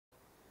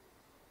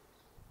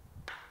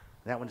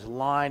That one's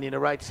lined into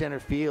right center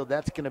field.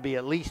 That's going to be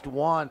at least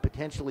one,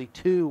 potentially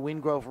two.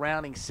 Wingrove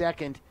rounding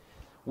second.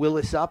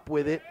 Willis up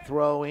with it.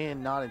 Throw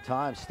in, not in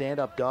time.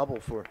 Stand-up double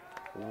for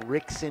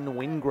Rickson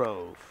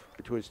Wingrove.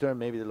 Towards third,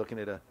 maybe they're looking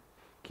at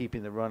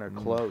keeping the runner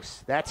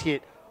close. That's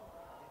hit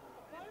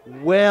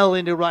well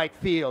into right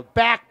field.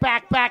 Back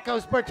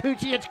goes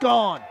Bertucci. It's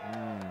gone.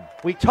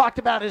 We talked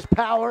about his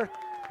power,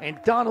 and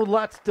Donald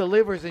Lutz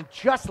delivers, and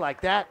just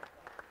like that,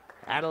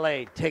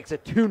 Adelaide takes a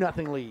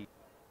 2-0 lead.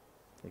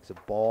 Takes a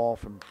ball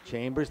from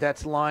Chambers.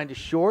 That's lined to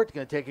short.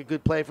 Going to take a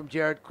good play from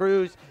Jared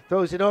Cruz.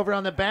 Throws it over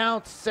on the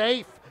bounce.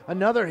 Safe.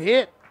 Another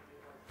hit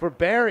for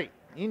Barry.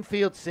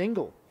 Infield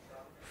single.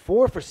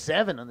 4 for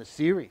 7 on the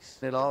series.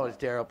 It always,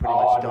 Darryl, pretty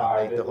much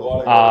dominate the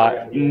whole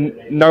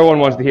thing. No one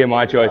wants to hear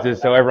my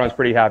choices, so everyone's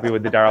pretty happy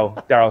with the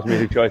Darryl's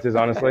music choices,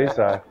 honestly.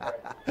 So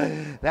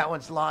that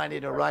one's lined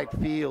into right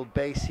field.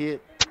 Base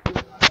hit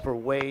for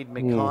Wade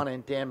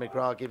McConnell. Dan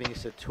McGraw giving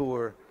us a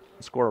tour.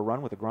 Score a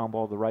run with a ground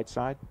ball to the right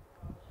side.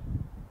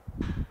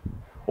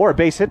 Or a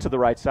base hit to the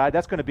right side.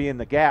 That's going to be in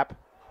the gap.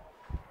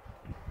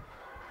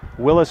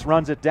 Willis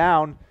runs it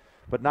down,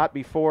 but not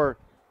before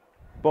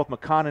both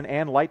McConnell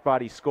and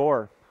Lightbody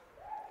score.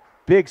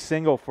 Big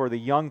single for the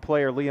young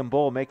player Liam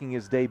Bull, making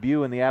his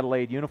debut in the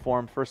Adelaide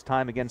uniform, first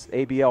time against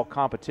ABL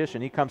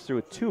competition. He comes through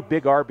with 2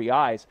 big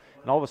RBIs,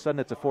 and all of a sudden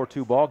it's a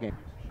 4-2 ball game.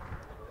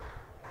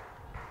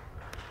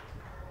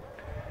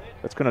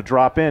 That's going to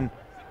drop in.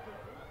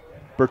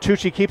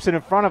 Bertucci keeps it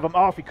in front of him.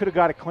 Oh, if he could have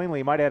got it cleanly,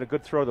 he might have had a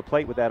good throw to the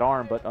plate with that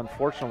arm, but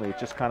unfortunately it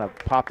just kind of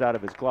popped out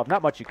of his glove.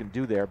 Not much you can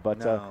do there, but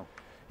no.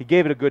 He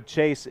gave it a good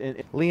chase.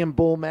 Liam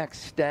Bull, Max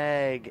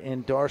Stagg,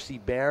 and Darcy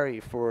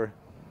Barry for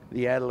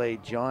the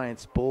Adelaide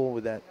Giants. Bull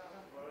with that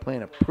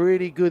playing a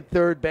pretty good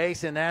third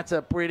base, and that's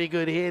a pretty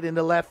good hit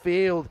into left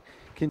field.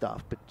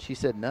 But she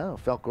said no,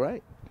 felt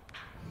great.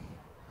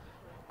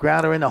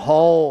 Grounder in the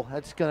hole.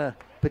 That's going to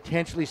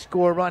potentially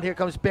score a run. Here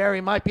comes Barry.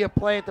 Might be a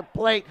play at the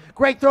plate.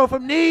 Great throw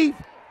from Neve.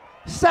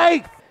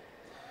 Safe.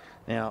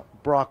 Now,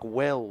 Brock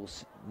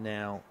Wells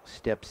now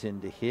steps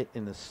in to hit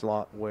in the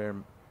slot where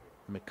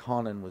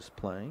McConnell was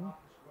playing.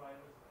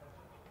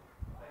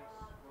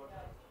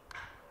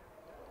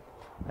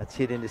 That's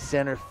hit into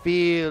center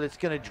field. It's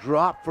going to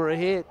drop for a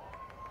hit.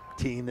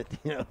 Team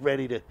that,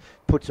 ready to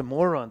put some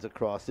more runs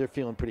across. They're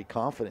feeling pretty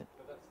confident.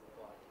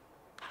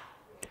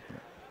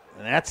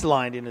 And that's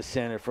lined into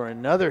center for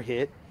another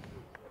hit.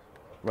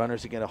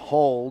 Runners are going to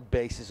hold.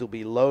 Bases will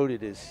be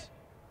loaded as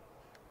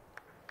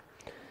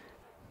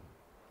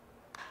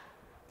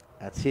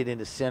that's hit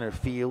into center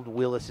field.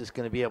 Willis is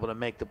going to be able to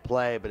make the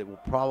play, but it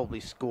will probably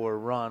score a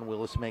run.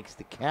 Willis makes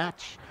the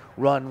catch.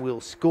 Run will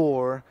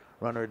score.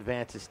 Runner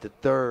advances to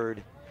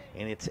third,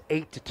 and it's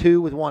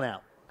 8-2 with 1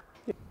 out.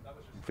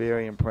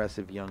 Very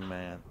impressive young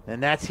man.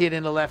 And that's hit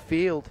into left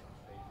field.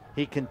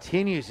 He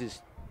continues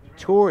his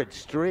torrid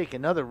streak.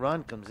 Another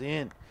run comes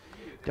in.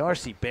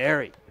 Darcy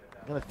Barry.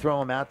 I'm going to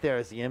throw him out there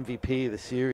as the MVP of the series.